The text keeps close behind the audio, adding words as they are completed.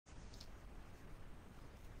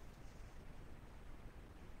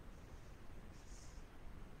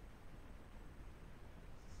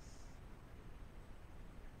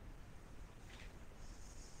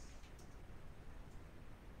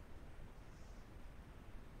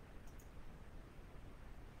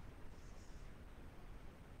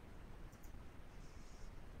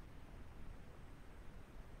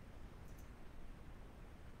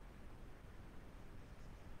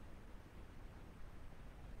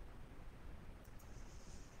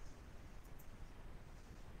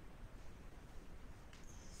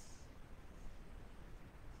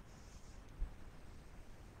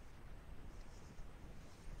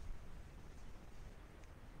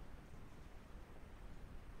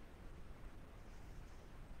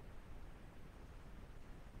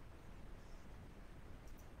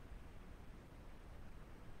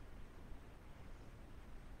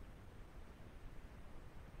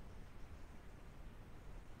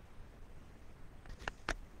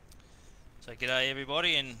So g'day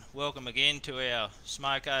everybody and welcome again to our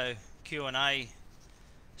Smoko Q&A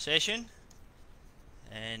session,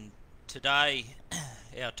 and today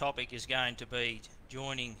our topic is going to be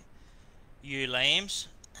joining ewe lambs,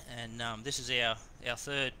 and this is our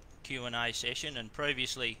third Q&A session. And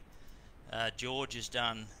previously George has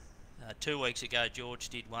done 2 weeks ago George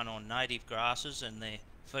did one on native grasses and their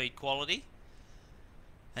feed quality,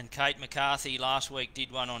 and Kate McCarthy last week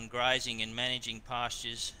did one on grazing and managing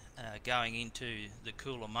pastures going into the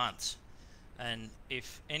cooler months. And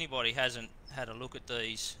if anybody hasn't had a look at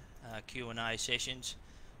these Q&A sessions,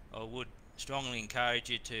 I would strongly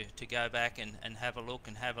encourage you to go back and have a look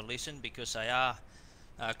and have a listen, because they are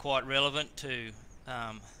quite relevant to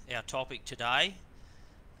our topic today,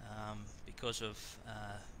 because of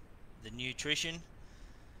the nutrition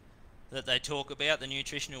that they talk about, the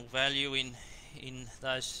nutritional value in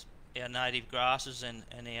those our native grasses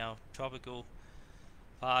and our tropical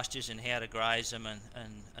pastures, and how to graze them,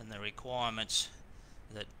 and the requirements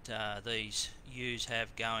that these ewes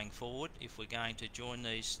have going forward if we're going to join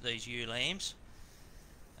these ewe lambs.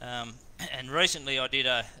 And recently I did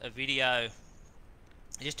a video,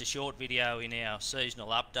 just a short video in our seasonal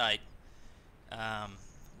update,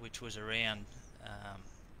 which was around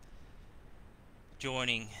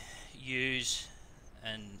joining ewes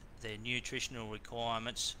and their nutritional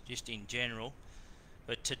requirements just in general.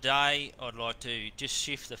 But today I'd like to just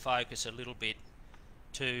shift the focus a little bit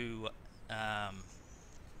to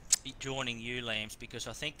joining ewe lambs, because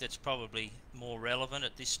I think that's probably more relevant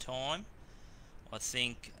at this time. I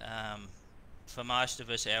think for most of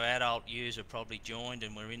us, our adult ewes are probably joined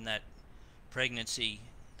and we're in that pregnancy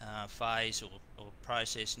phase or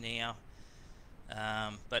process now.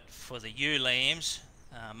 But for the ewe lambs,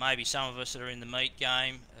 maybe some of us that are in the meat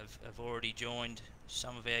game have already joined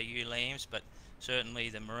some of our ewe lambs, but certainly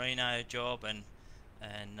the merino job and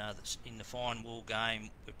in the fine wool game,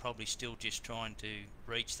 we're probably still just trying to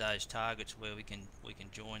reach those targets where we can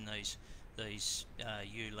join these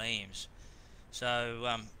ewe lambs.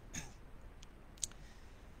 So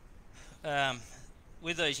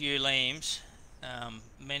with these ewe lambs,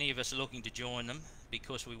 many of us are looking to join them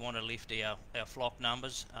because we want to lift our flock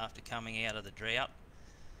numbers after coming out of the drought,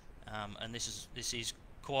 and this is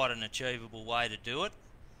quite an achievable way to do it.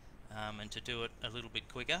 And to do it a little bit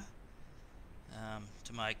quicker,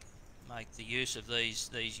 to make the use of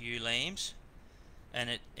these ewe lambs, and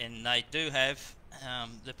they do have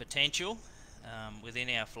the potential within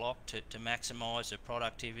our flock to maximise the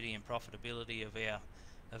productivity and profitability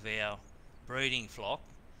of our breeding flock.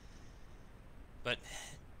 But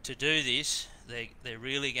to do this, they're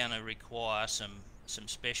really going to require some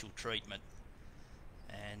special treatment,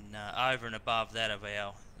 and over and above that of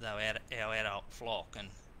our adult flock. And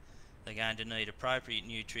they're going to need appropriate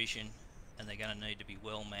nutrition, and they're going to need to be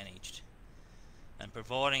well managed. And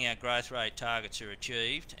providing our growth rate targets are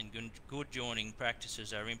achieved and good joining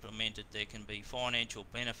practices are implemented, there can be financial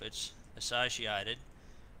benefits associated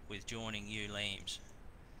with joining ewe lambs.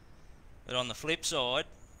 But on the flip side,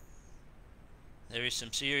 there is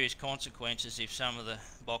some serious consequences if some of the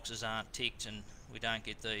boxes aren't ticked and we don't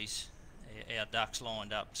get our ducks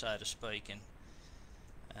lined up, so to speak,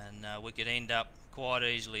 and we could end up quite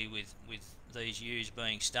easily with these ewes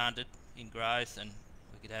being stunted in growth, and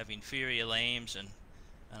we could have inferior lambs and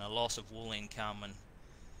a loss of wool income, and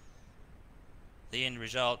the end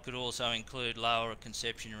result could also include lower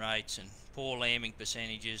conception rates and poor lambing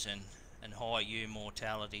percentages and high ewe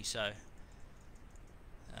mortality. So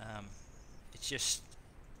it's just,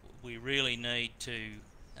 we really need to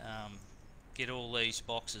get all these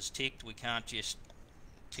boxes ticked. We can't just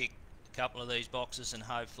tick a couple of these boxes and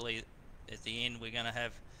hopefully at the end we're going to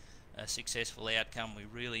have a successful outcome. We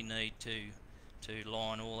really need to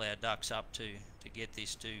line all our ducks up to get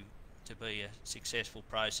this to be a successful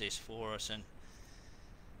process for us.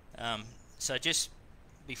 And so just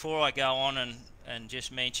before I go on and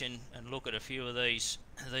just mention and look at a few of these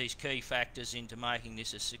key factors into making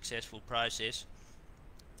this a successful process,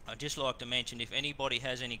 I'd just like to mention, if anybody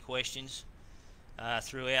has any questions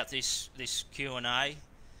throughout this Q&A,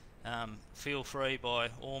 feel free by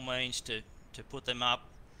all means to put them up,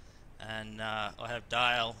 and I have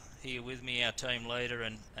Dale here with me, our team leader,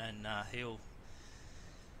 and he'll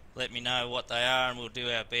let me know what they are, and we'll do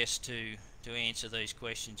our best to answer these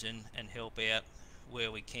questions and help out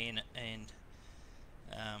where we can. And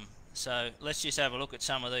so let's just have a look at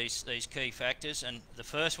some of these key factors. And the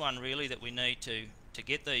first one really that we need to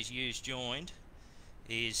get these ewes joined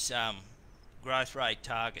is growth rate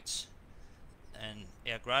targets. And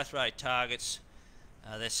our growth rate targets,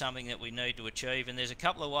 that's something that we need to achieve, and there's a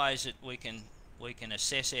couple of ways that we can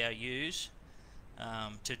assess our ewes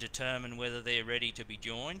to determine whether they're ready to be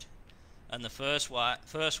joined. And the first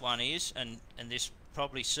one is, and this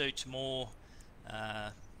probably suits more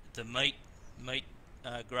the meat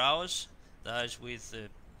growers, those with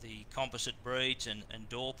the composite breeds and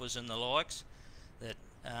Dorpers and the likes, that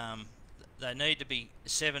they need to be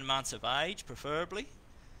 7 months of age preferably,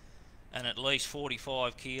 and at least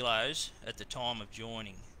 45 kilos at the time of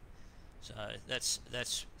joining. So that's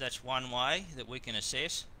one way that we can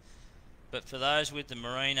assess. But for those with the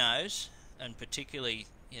merinos, and particularly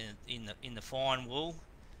in the fine wool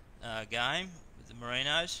game with the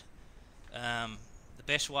merinos, the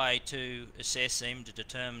best way to assess them to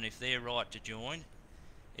determine if they're right to join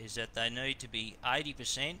is that they need to be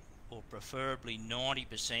 80% or preferably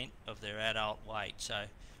 90% of their adult weight. So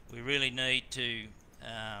we really need to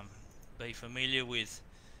be familiar with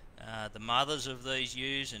the mothers of these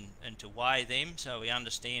ewes and to weigh them so we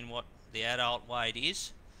understand what the adult weight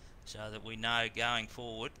is, so that we know going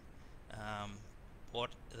forward what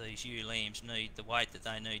these ewe lambs need, the weight that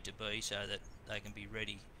they need to be, so that they can be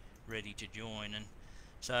ready to join. And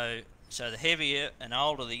so the heavier and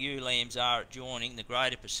older the ewe lambs are at joining, the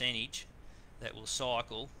greater percentage that will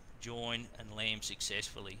cycle, join and lamb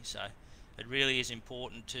successfully. So it really is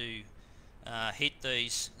important to hit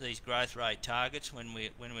these growth rate targets when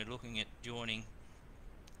we're looking at joining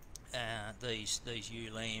these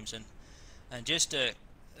ewe lambs. And just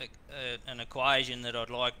an equation that I'd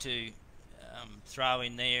like to throw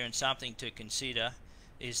in there, and something to consider,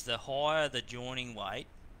 is the higher the joining weight,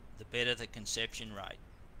 the better the conception rate,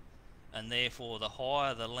 and therefore the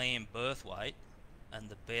higher the lamb birth weight and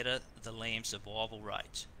the better the lamb survival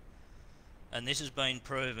rates. And this has been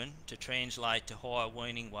proven to translate to higher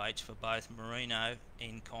weaning weights for both merino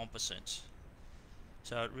and composites.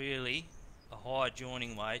 So it really, a higher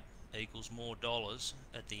joining weight equals more dollars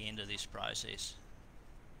at the end of this process.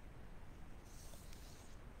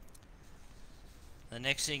 The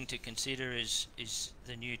next thing to consider is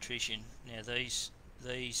the nutrition. Now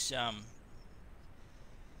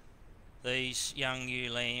these young ewe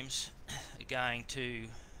lambs are going to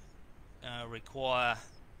require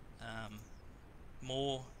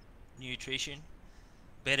more nutrition,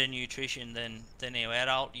 better nutrition than our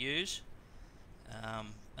adult ewes,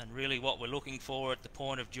 and really what we're looking for at the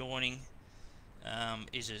point of joining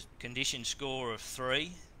is a condition score of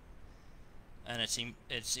 3, and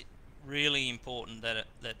it's really important that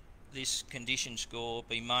this condition score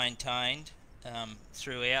be maintained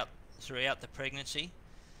throughout the pregnancy,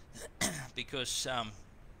 because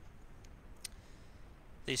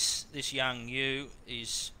this young ewe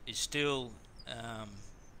is still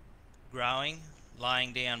growing,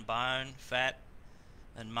 laying down bone, fat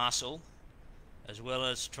and muscle, as well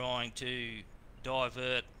as trying to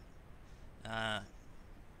divert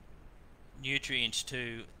nutrients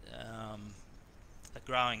to a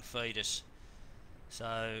growing fetus.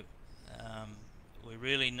 So we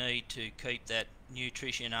really need to keep that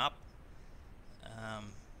nutrition up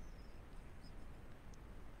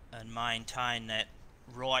and maintain that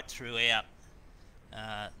right throughout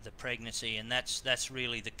the pregnancy, and that's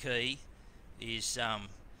really the key, is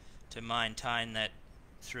to maintain that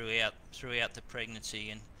throughout the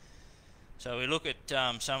pregnancy. And so we look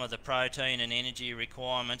at some of the protein and energy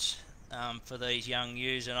requirements for these young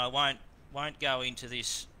ewes, and I won't go into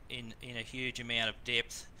this in a huge amount of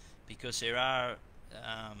depth, because there are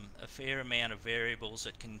a fair amount of variables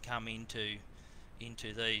that can come into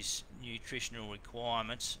these nutritional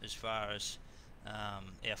requirements, as far as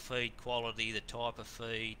our feed quality, the type of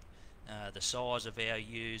feed, the size of our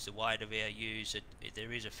ewes, the weight of our ewes.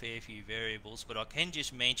 There is a fair few variables, but I can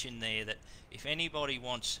just mention there that if anybody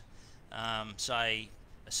wants say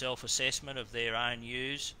a self-assessment of their own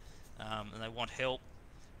ewes, and they want help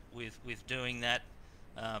with doing that,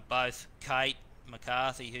 both Kate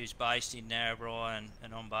McCarthy, who's based in Narrabri,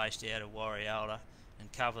 and I'm based out of Warrialla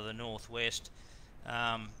and cover the northwest,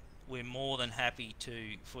 we're more than happy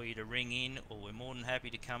for you to ring in, or we're more than happy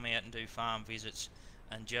to come out and do farm visits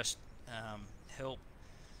and just help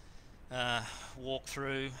walk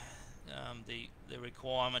through the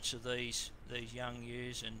requirements of these young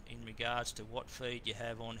ewes, and in regards to what feed you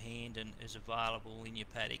have on hand and is available in your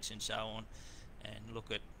paddocks and so on, and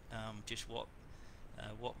look at just what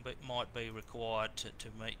might be required to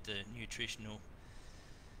meet the nutritional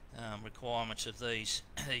requirements of these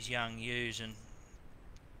young ewes.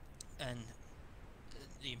 And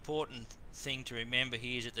the important thing to remember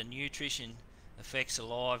here is that the nutrition affects the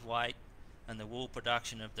live weight and the wool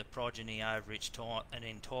production of the progeny over an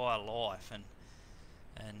entire life,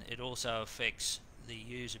 and it also affects the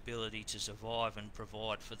ewe's ability to survive and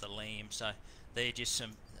provide for the lamb. So they're just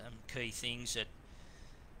some key things that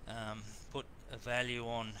put a value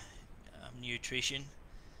on nutrition.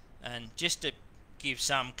 And just to give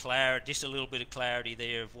some clarity, just a little bit of clarity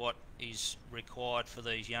there of what is required for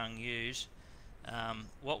these young ewes,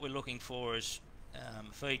 what we're looking for is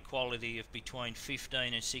feed quality of between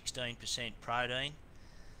 15 and 16% protein,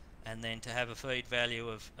 and then to have a feed value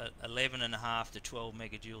of 11.5 to 12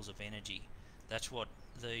 megajoules of energy. That's what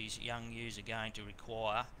these young ewes are going to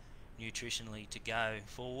require nutritionally to go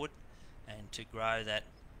forward and to grow that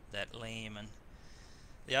lamb. And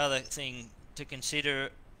the other thing to consider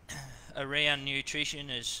around nutrition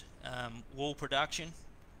is wool production,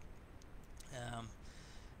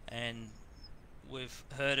 and we've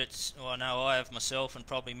heard it, well, I know I have myself, and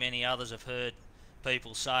probably many others have heard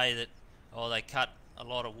people say that, oh, they cut a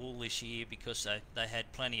lot of wool this year because they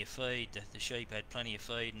had plenty of feed, the sheep had plenty of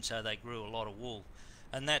feed, and so they grew a lot of wool.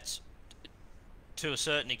 And that's, to a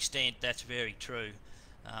certain extent, that's very true.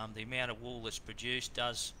 The amount of wool that's produced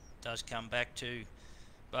does come back to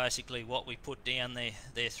basically what we put down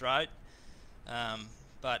their throat.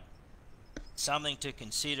 But something to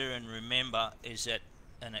consider and remember is that,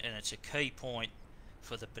 and it's a key point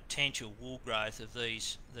for the potential wool growth of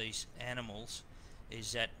these animals,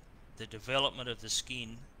 is that the development of the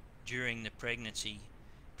skin during the pregnancy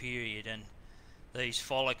period, and these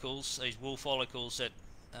follicles, these wool follicles that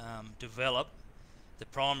develop, the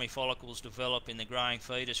primary follicles develop in the growing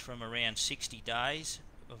fetus from around 60 days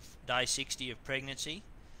of day 60 of pregnancy,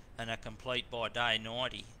 and are complete by day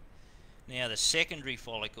 90. Now the secondary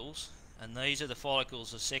follicles, and these are the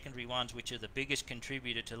follicles, the secondary ones, which are the biggest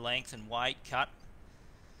contributor to length and weight cut,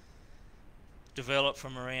 develop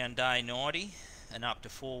from around day 90 and up to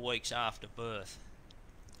 4 weeks after birth.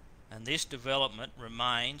 And this development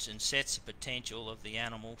remains and sets the potential of the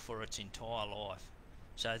animal for its entire life.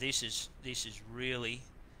 So this is really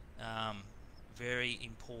very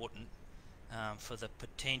important for the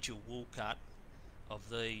potential wool cut of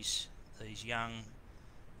these young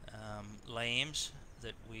lambs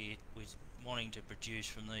that we're wanting to produce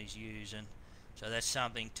from these ewes. And so that's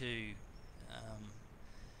something to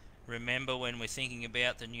remember when we're thinking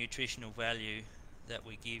about the nutritional value that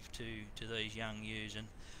we give to these young ewes. And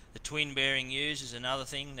the twin bearing ewes is another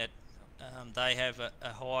thing that they have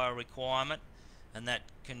a higher requirement, and that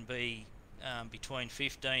can be between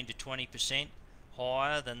 15 to 20%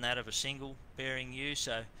 higher than that of a single bearing ewe.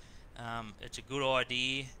 So it's a good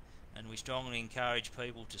idea, and we strongly encourage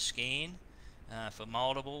people to scan for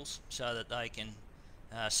multiples so that they can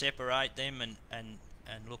separate them and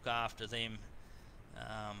look after them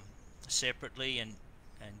separately and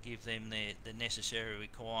give them the necessary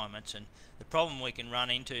requirements. And the problem we can run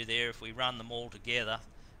into there, if we run them all together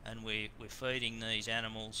and we're feeding these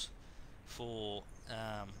animals for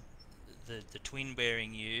the twin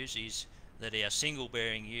bearing ewes, is that our single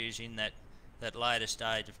bearing ewes in that later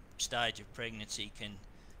stage of pregnancy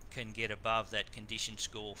can get above that condition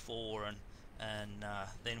score 4, and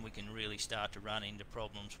then we can really start to run into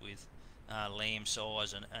problems with lamb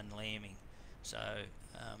size and lambing. So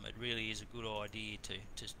it really is a good idea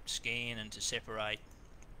to scan and to separate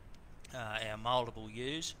our multiple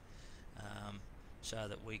ewes so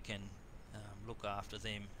that we can look after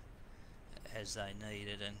them as they need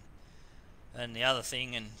it. And the other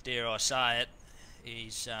thing, and dare I say it,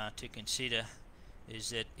 is to consider is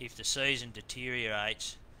that if the season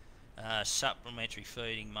deteriorates, supplementary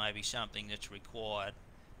feeding may be something that's required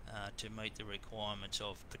to meet the requirements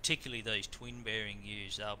of particularly these twin bearing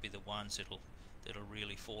ewes. They'll be the ones that'll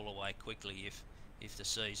really fall away quickly if the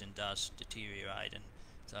season does deteriorate. And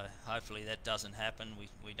so hopefully that doesn't happen.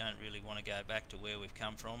 We don't really want to go back to where we've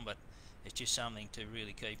come from, but it's just something to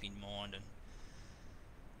really keep in mind. And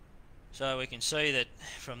so we can see that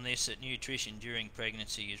from this that nutrition during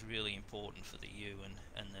pregnancy is really important for the ewe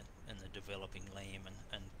and the developing lamb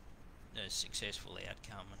and a successful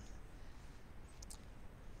outcome. And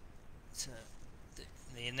so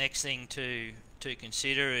the next thing to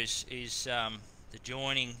consider is the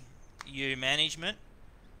joining ewe management,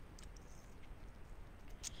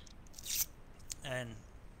 and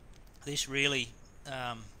this really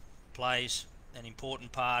plays an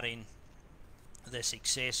important part in the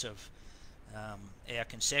success of our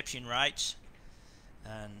conception rates,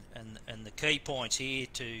 and the key points here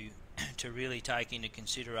to really take into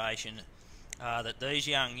consideration are that these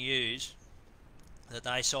young ewes, that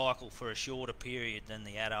they cycle for a shorter period than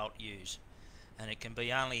the adult ewes, and it can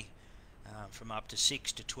be only from up to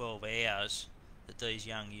 6 to 12 hours that these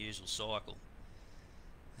young ewes will cycle,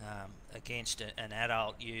 against an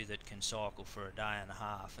adult ewe that can cycle for a day and a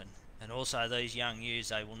half. And also these young ewes,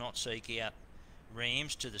 they will not seek out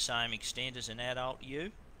rams to the same extent as an adult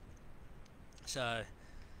ewe. So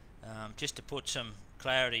just to put some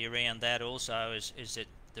clarity around that also is that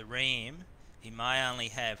the ram, he may only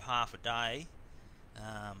have half a day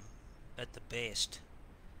at the best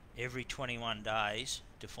every 21 days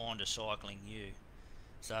to find a cycling ewe.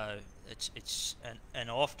 So and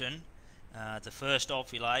often the first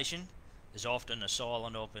ovulation is often a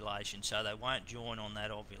silent ovulation, so they won't join on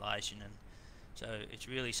that ovulation, and so it's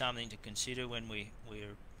really something to consider when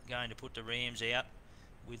we're going to put the rams out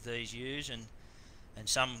with these ewes. And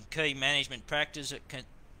some key management practices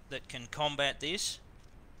that can combat this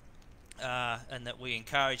and that we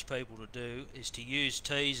encourage people to do is to use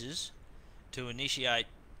teasers to initiate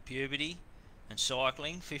puberty and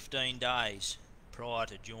cycling 15 days prior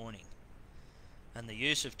to joining. And the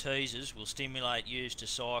use of teasers will stimulate ewes to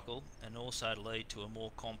cycle and also lead to a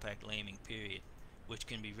more compact lambing period, which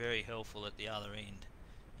can be very helpful at the other end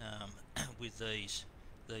with these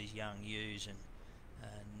young ewes.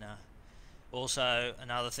 And also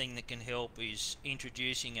another thing that can help is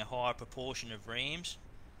introducing a higher proportion of rams.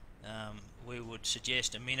 We would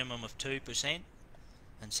suggest a minimum of 2%,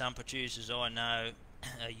 and some producers I know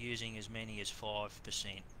are using as many as 5%.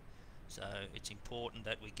 So it's important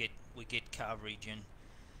that we get coverage,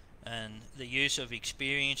 and the use of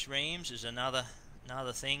experienced rams is another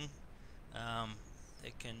thing.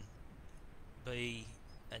 It can be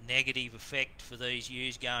a negative effect for these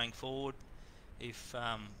ewes going forward if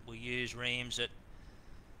we use rams that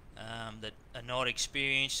are not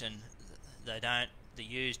experienced, and the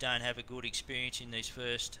ewes don't have a good experience in this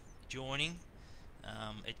first joining.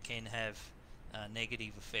 It can have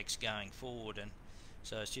negative effects going forward, and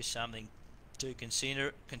so it's just something to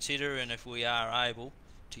consider. And if we are able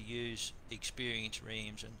to use experienced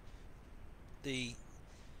rams, and the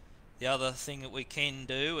other thing that we can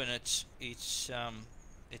do, and it's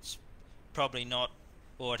probably not,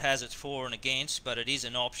 or it has its for and against, but it is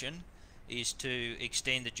an option, is to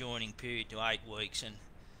extend the joining period to 8 weeks.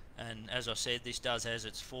 And as I said, this does has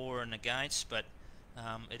its for and against, but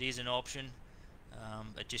it is an option.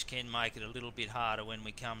 It just can make it a little bit harder when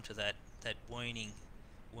we come to that weaning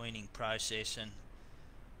process. And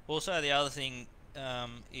also the other thing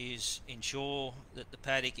is ensure that the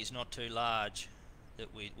paddock is not too large that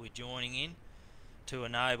we're joining in, to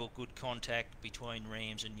enable good contact between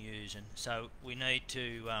rams and ewes. And so we need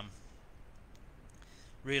to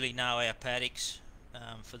really know our paddocks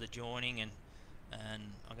for the joining, and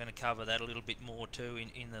I'm going to cover that a little bit more too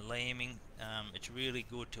in the lambing. It's really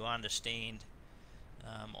good to understand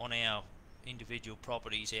on our individual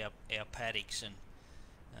properties our paddocks, and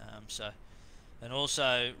and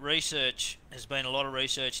also research. There's been a lot of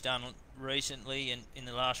research done recently and in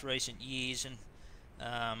the last recent years, and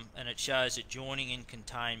it shows that joining in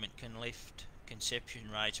containment can lift conception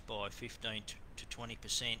rates by 15 to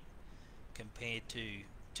 20% compared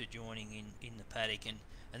to joining in the paddock,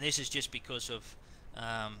 and this is just because of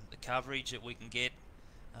the coverage that we can get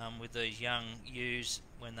with these young ewes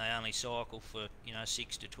when they only cycle for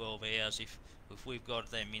 6 to 12 hours. If we've got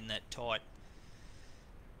them in that tight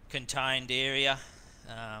contained area,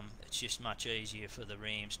 it's just much easier for the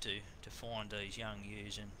rams to find these young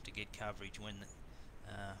ewes and to get coverage when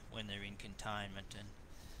they're in containment. And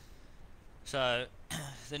so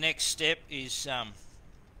the next step is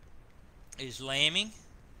lambing,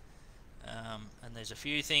 and there's a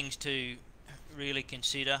few things to really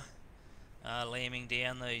consider lambing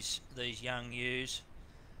down these young ewes.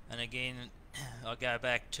 And again, I go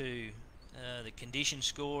back to the condition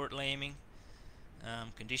score at lambing.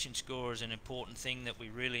 Condition score is an important thing that we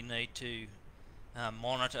really need to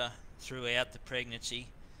monitor throughout the pregnancy,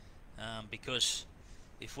 because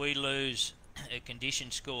if we lose a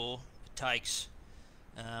condition score, it takes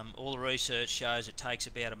all the research shows it takes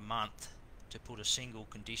about a month to put a single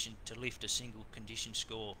condition, to lift a single condition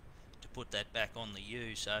score, to put that back on the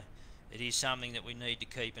ewe. So it is something that we need to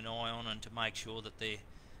keep an eye on, and to make sure that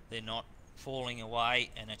they're not falling away,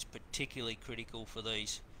 and it's particularly critical for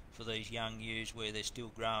these young ewes where they're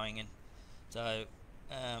still growing. And so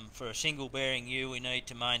for a single bearing ewe, we need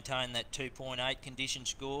to maintain that 2.8 condition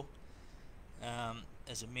score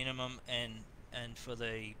as a minimum, and for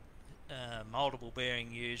the multiple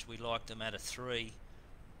bearing ewes, we like them at a 3,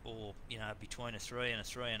 or between a 3 and a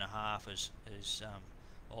 3.5 is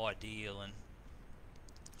ideal. And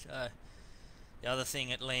so the other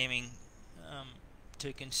thing at lambing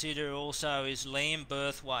to consider also is lamb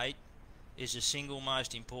birth weight is the single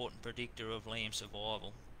most important predictor of lamb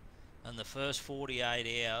survival, and the first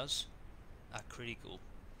 48 hours are critical.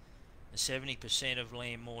 70% of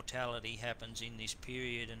lamb mortality happens in this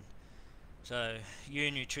period, and so ewe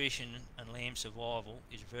nutrition and lamb survival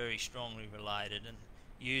is very strongly related. And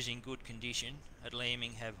using good condition at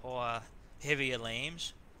lambing have heavier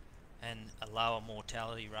lambs and a lower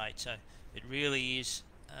mortality rate. So it really is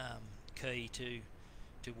key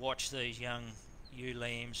to watch these young ewe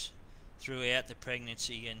lambs throughout the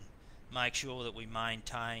pregnancy and make sure that we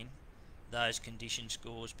maintain those condition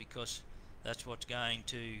scores, because that's what's going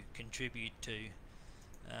to contribute to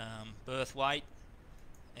birth weight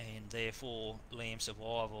and therefore lamb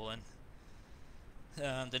survival.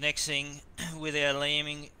 And the next thing with our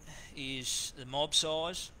lambing is the mob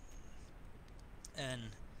size, and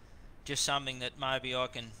just something that maybe I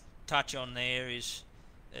can touch on there is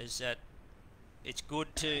that it's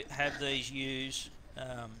good to have these ewes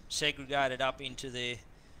segregated up into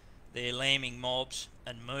their lambing mobs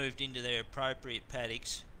and moved into their appropriate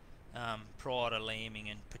paddocks prior to lambing,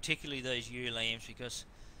 and particularly these ewe lambs, because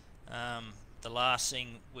the last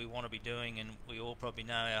thing we want to be doing, and we all probably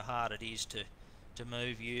know how hard it is to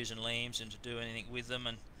move ewes and lambs and to do anything with them,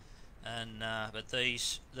 but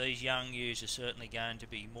these young ewes are certainly going to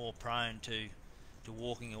be more prone to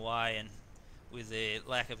walking away, and with their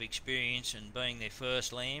lack of experience and being their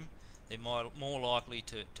first lamb, they're more likely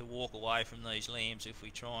to walk away from these lambs if we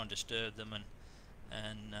try and disturb them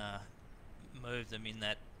and move them in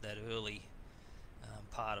that early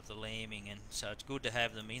part of the lambing. And so it's good to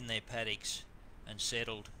have them in their paddocks and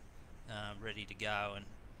settled, ready to go. And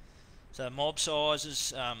so mob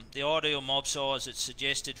sizes, the ideal mob size that's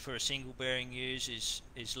suggested for a single bearing ewes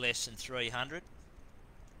is less than 300.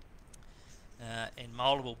 In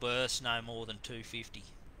multiple births, no more than 250.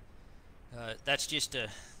 That's just a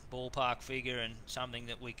ballpark figure and something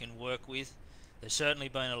that we can work with. There's certainly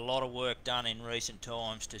been a lot of work done in recent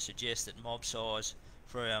times to suggest that mob size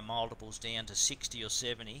for our multiples down to 60 or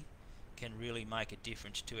 70 can really make a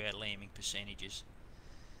difference to our lambing percentages.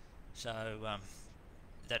 So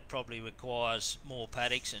that probably requires more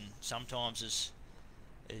paddocks, and sometimes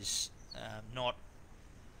is not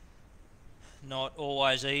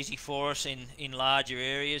always easy for us in larger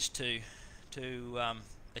areas to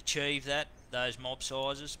achieve those mob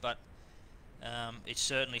sizes, but it's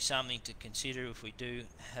certainly something to consider if we do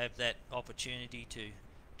have that opportunity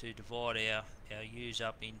to divide our ewes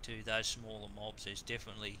up into those smaller mobs. There's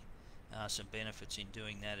definitely some benefits in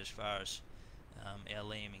doing that as far as our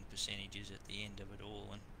lambing percentages at the end of it all.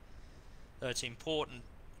 And so it's important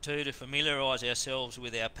too to familiarise ourselves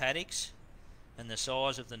with our paddocks and the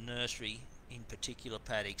size of the nursery in particular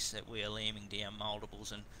paddocks that we are lambing down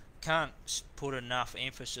multiples, and can't put enough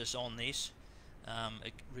emphasis on this.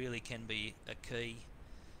 It really can be a key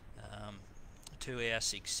to our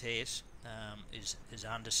success, is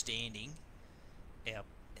understanding our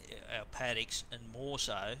paddocks, and more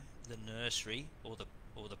so the nursery or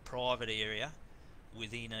the private area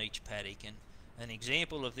within each paddock. And an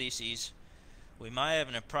example of this is we may have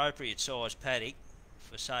an appropriate size paddock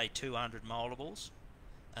for say 200 multiples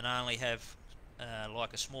and only have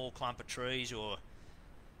like a small clump of trees or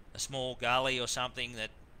a small gully or something that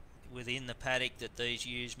within the paddock that these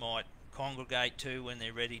ewes might congregate to when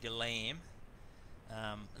they're ready to lamb.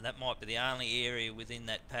 And that might be the only area within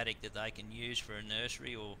that paddock that they can use for a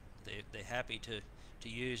nursery, or they're happy to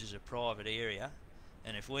use as a private area.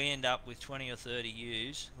 And if we end up with 20 or 30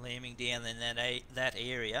 ewes lambing down in that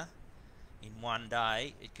area in one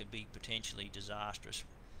day, it could be potentially disastrous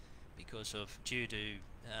due to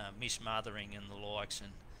mismothering and the likes.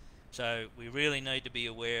 And so we really need to be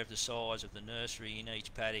aware of the size of the nursery in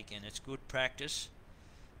each paddock, and it's good practice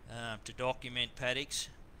to document paddocks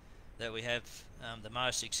that we have the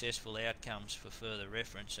most successful outcomes for further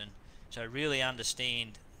reference. And so really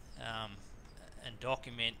understand and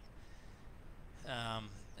document our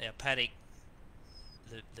paddock,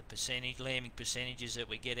 the lambing percentages that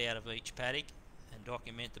we get out of each paddock, and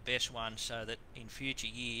document the best ones so that in future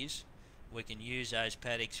years we can use those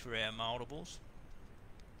paddocks for our multiples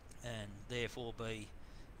and therefore be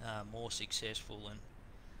more successful. And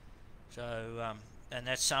so and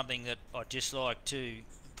that's something that I'd just like to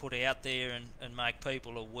put out there and make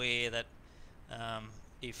people aware that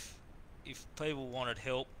if people wanted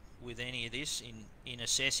help with any of this in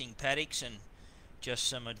assessing paddocks and just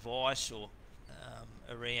some advice or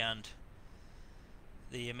around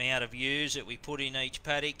the amount of ewes that we put in each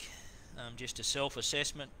paddock, just a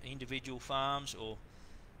self-assessment, individual farms, or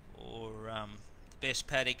the best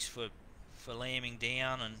paddocks for lambing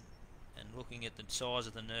down, and looking at the size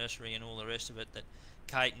of the nursery and all the rest of it, that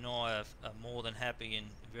Kate and I are more than happy and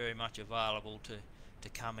very much available to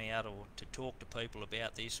come out or to talk to people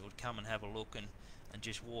about this, or to come and have a look and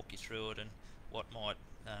just walk you through it and what might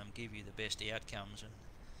give you the best outcomes. And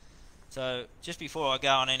so just before I go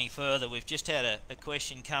on any further, we've just had a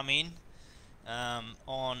question come in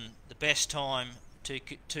on the best time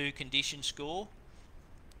to condition score,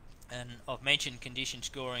 and I've mentioned condition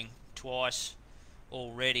scoring twice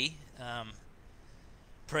already,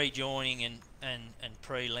 pre-joining and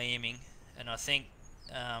pre-lambing, and I think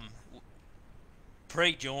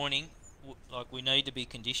pre-joining, like, we need to be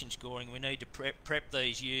condition scoring. We need to prep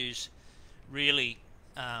these ewes really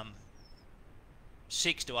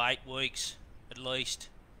 6 to 8 weeks at least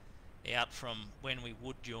out from when we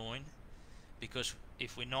would join, because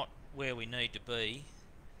if we're not where we need to be,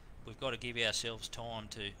 we've got to give ourselves time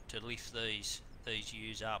to lift these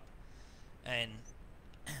ewes up. And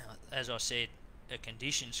as I said, a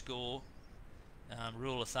condition score,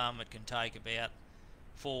 rule of thumb, it can take about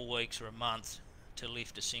 4 weeks or a month to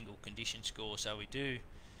lift a single condition score. So we do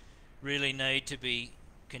really need to be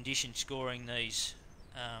condition scoring these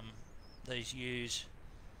ewes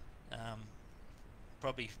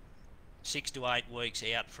probably 6 to 8 weeks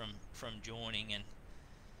out from joining,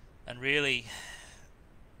 and really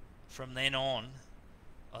from then on,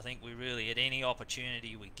 I think we really, at any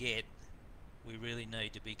opportunity we get, we really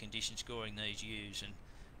need to be condition scoring these ewes, and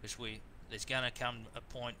because there's going to come a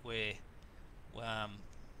point where we're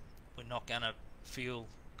not going to feel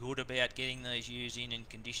good about getting these ewes in and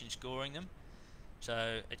condition scoring them.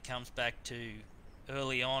 So it comes back to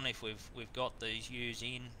early on, if we've got these ewes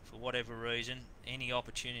in for whatever reason, any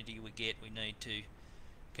opportunity we get, we need to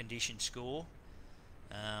condition score,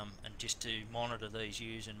 and just to monitor these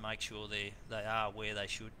ewes and make sure they are where they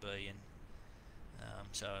should be. And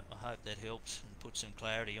so I hope that helps and puts some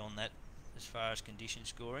clarity on that as far as condition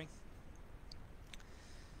scoring.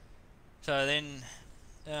 So then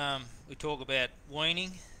we talk about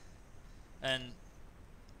weaning, and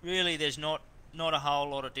really there's not a whole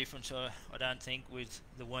lot of difference, I don't think, with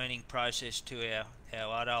the weaning process to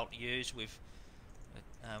our adult ewes.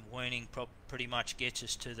 Weaning pretty much gets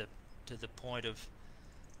us to the point of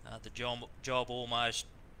the job almost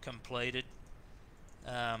completed,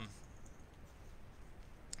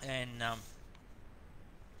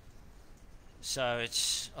 so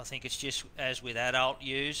I think it's just as with adult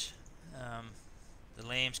ewes. The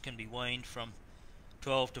lambs can be weaned from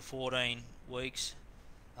 12 to 14 weeks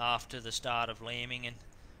after the start of lambing,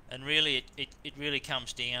 and really it really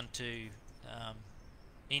comes down to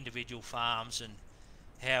individual farms and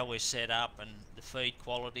how we're set up and the feed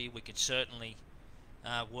quality. We could certainly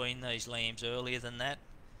wean these lambs earlier than that,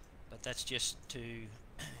 but that's just to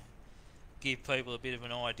give people a bit of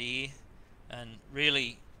an idea. And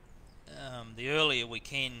really the earlier we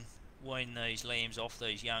can wean these lambs off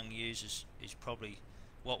these young ewes is probably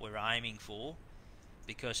what we're aiming for,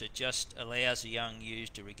 because it just allows the young ewes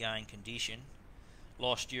to regain condition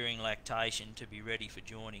lost during lactation to be ready for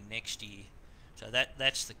joining next year. So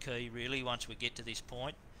that's the key really, once we get to this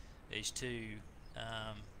point, is to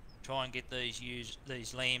try and get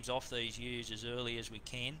these lambs off these ewes as early as we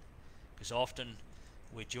can, because often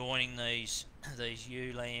we're joining these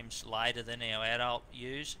ewe lambs later than our adult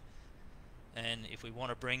ewes, and if we want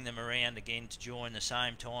to bring them around again to join the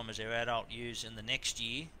same time as our adult ewes in the next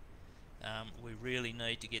year, we really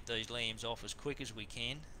need to get these lambs off as quick as we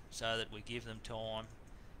can, so that we give them time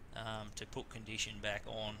to put condition back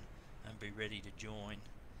on and be ready to join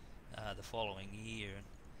the following year. And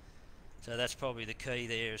so that's probably the key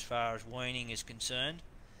there as far as weaning is concerned.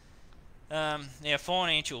 Now,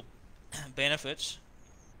 financial benefits.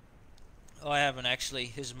 I haven't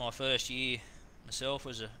actually, this is my first year myself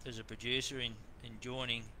as a producer in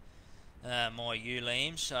joining my ewe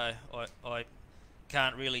lambs, so I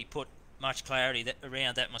can't really put much clarity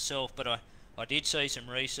around that myself, but I did see some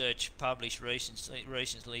research published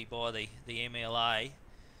recently by the MLA,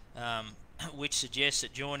 which suggests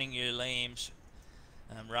that joining ewe lambs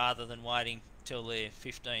rather than waiting till they're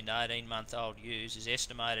 15 to 18 month old ewes is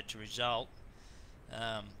estimated to result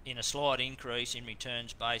in a slight increase in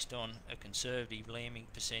returns based on a conservative lambing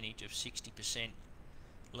percentage of 60%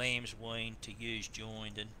 lambs weaned to ewes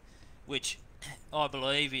joined, and which I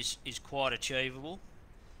believe is quite achievable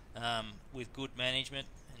with good management.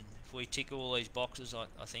 And if we tick all these boxes,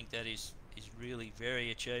 I think that is really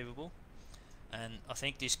very achievable. And I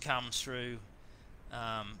think this comes through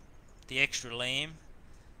the extra lamb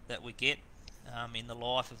that we get in the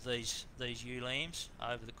life of these ewe lambs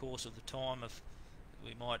over the course of the time of,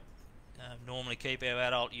 we might normally keep our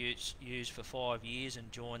adult ewes for 5 years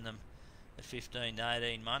and join them at 15 to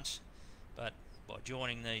 18 months, but by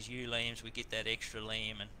joining these ewe lambs we get that extra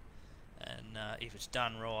lamb, and if it's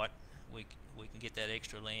done right, we can get that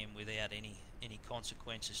extra lamb without any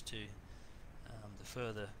consequences to the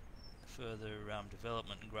further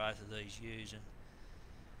development and growth of these ewes. And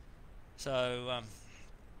so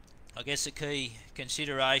I guess the key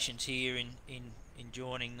considerations here in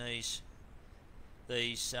joining these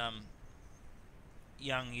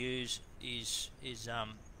young ewes is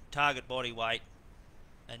target body weight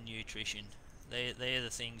and nutrition. They're the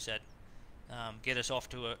things that get us off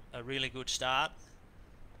to a really good start,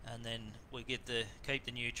 and then we keep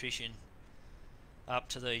the nutrition up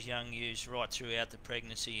to these young ewes right throughout the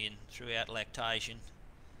pregnancy and throughout lactation.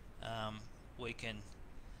 We can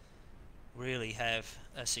really have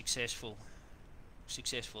a successful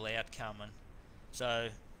outcome, and so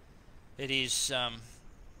it is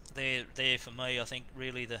there for me. I think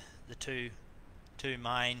really the two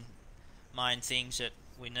main things that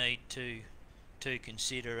we need to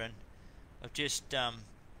consider. And I've just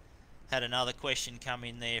had another question come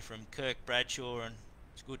in there from Kirk Bradshaw, and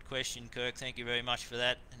it's a good question, Kirk. Thank you very much for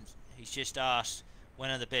that. And he's just asked,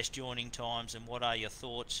 when are the best joining times, and what are your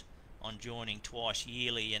thoughts on joining twice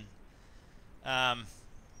yearly? And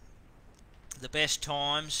the best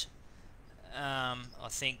times, I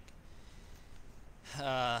think,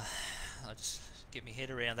 I'll just get my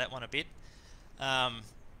head around that one a bit. I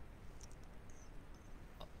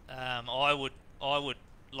would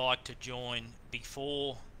like to join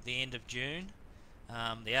before the end of June.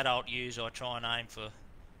 The adult ewes I try and aim for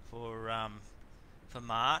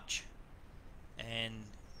March, and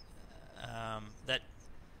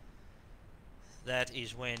that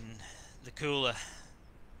is when the cooler,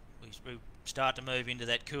 we start to move into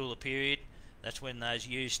that cooler period. That's when those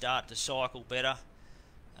ewes start to cycle better.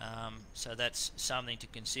 So that's something to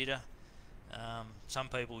consider. Some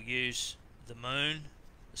people use the moon,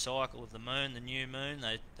 the cycle of the moon, the new moon.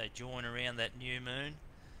 They join around that new moon.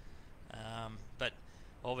 But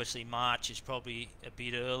obviously March is probably a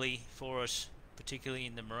bit early for us, particularly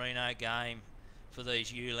in the merino game, for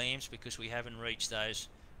these ewe lambs, because we haven't reached those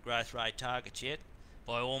growth rate targets yet.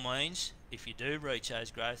 By all means, if you do reach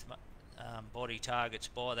those growth body targets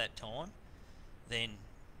by that time, then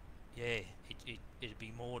yeah, it'd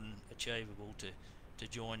be more than achievable to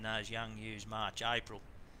join those young ewes March, April.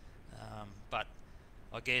 But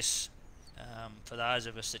I guess for those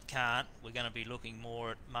of us that can't, we're going to be looking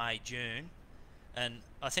more at May, June, and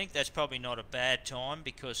I think that's probably not a bad time,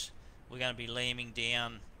 because we're going to be lambing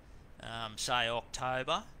down, say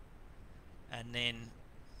October, and then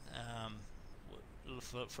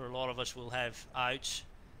for a lot of us, we'll have oats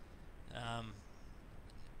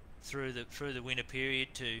through the winter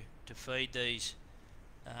period to feed these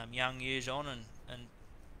young ewes on, and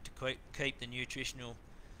to keep the nutritional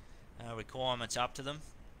requirements up to them,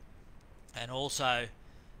 and also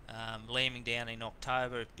lambing down in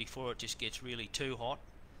October before it just gets really too hot.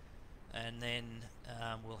 And then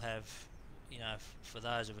we'll have, for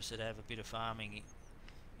those of us that have a bit of farming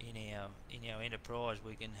in our enterprise,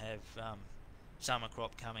 we can have summer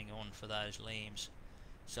crop coming on for those lambs.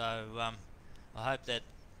 So I hope that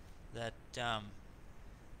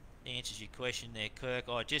answers your question there, Kirk.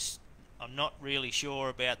 I'm not really sure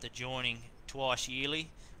about the joining twice yearly.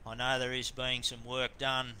 I know there is being some work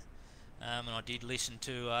done, and I did listen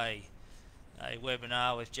to a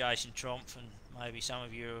webinar with Jason Tromp, and maybe some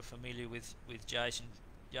of you are familiar with Jason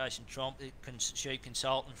Tromp, the sheep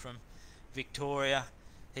consultant from Victoria.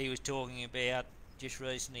 He was talking about just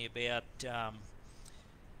recently about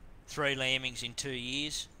 3 lambings in 2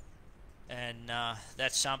 years, and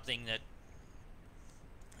that's something that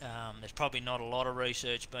there's probably not a lot of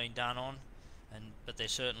research being done on, but they're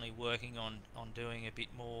certainly working on doing a bit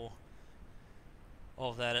more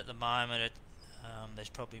of that at the moment. There's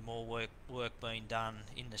probably more work being done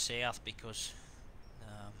in the south, because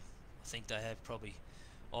I think they have probably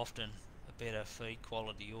often a better feed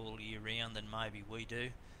quality all year round than maybe we do,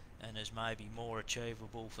 and is maybe more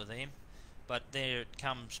achievable for them. But there it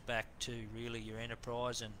comes back to really your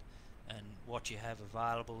enterprise and what you have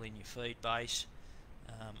available in your feed base,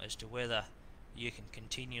 as to whether you can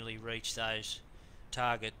continually reach those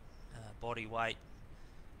target body weight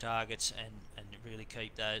targets and really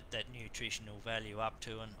keep that nutritional value up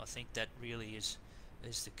to. And I think that really is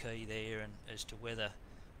the key there, and as to whether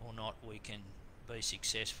or not we can be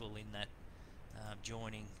successful in that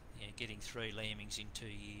joining, getting 3 lambings in 2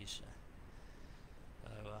 years. So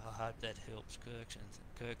I hope that helps,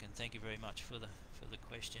 Kirk, and thank you very much for the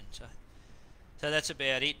question. So that's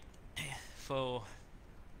about it for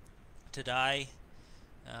today,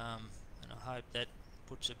 and I hope that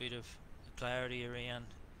puts a bit of clarity around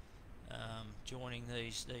joining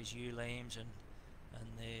these ewe lambs and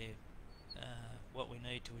their what we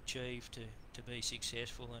need to achieve to be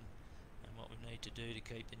successful, and what we need to do to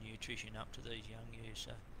keep the nutrition up to these young ewes.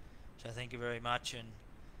 So thank you very much, and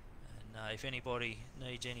if anybody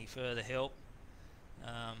needs any further help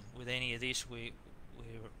with any of this,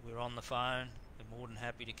 we're on the phone. We're more than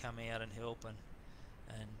happy to come out and help, and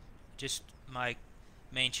just make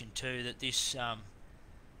mention too that this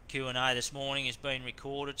Q&A this morning has been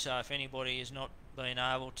recorded, so if anybody has not been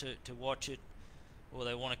able to watch it, or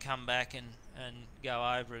they want to come back and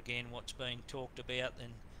go over again what's been talked about, then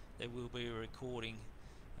there will be a recording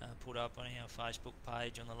put up on our Facebook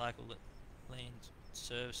page, on the Local Land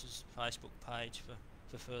Services Facebook page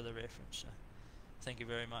for further reference. So thank you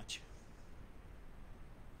very much.